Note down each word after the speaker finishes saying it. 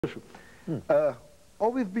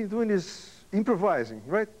All we've been doing is improvising,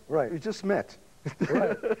 right? Right. We just met.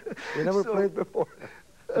 Right. We never played before.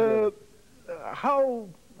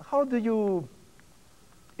 How do you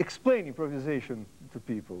explain improvisation to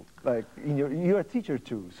people? Like, you're a teacher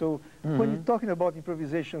too, so when you're talking about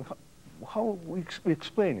improvisation, how we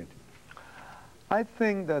explain it? I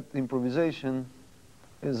think that improvisation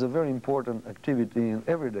is a very important activity in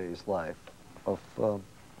everyday life of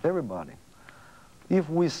everybody. If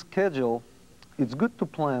we schedule, it's good to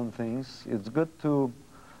plan things, it's good to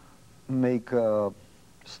make a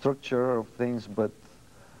structure of things, but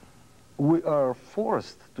we are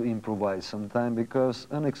forced to improvise sometimes because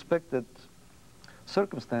unexpected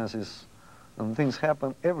circumstances and things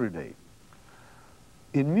happen every day.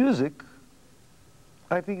 In music,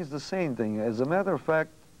 I think it's the same thing. As a matter of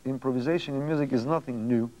fact, improvisation in music is nothing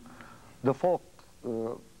new. The folk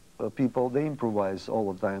people, they improvise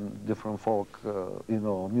all the time, different folk,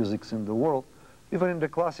 musics in the world. Even in the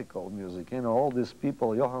classical music, all these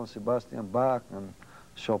people, Johann Sebastian Bach and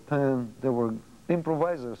Chopin, they were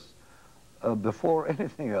improvisers before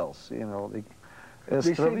anything else.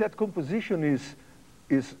 They say that composition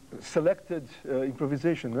is selected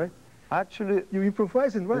improvisation, right? Actually, you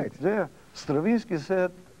improvise and write. Yeah, Stravinsky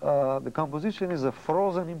said the composition is a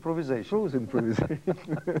frozen improvisation. Frozen improvisation.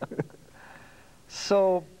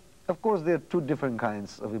 So, of course, there are two different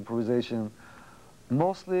kinds of improvisation.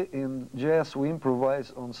 Mostly in jazz, we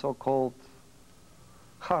improvise on so-called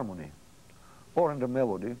harmony or in the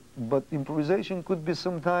melody, but improvisation could be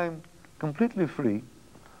sometimes completely free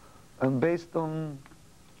and based on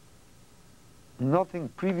nothing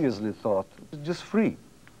previously thought, just free.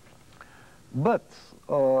 But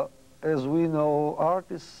as we know, art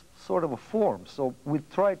is sort of a form, so we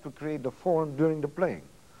try to create a form during the playing.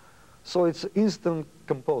 So it's instant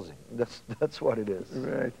composing. That's what it is.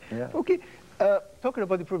 Right. Yeah. Okay. Talking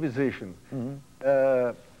about improvisation,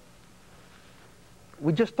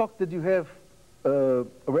 we just talked that you have a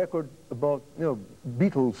record about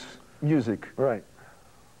Beatles music. Right.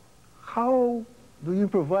 How do you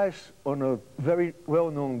improvise on a very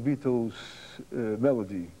well-known Beatles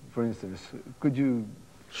melody, for instance? Could you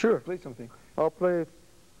play something? I'll play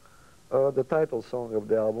the title song of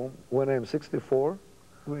the album, When I'm 64.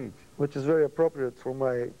 Great. Which is very appropriate for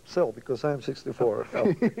myself because I'm 64.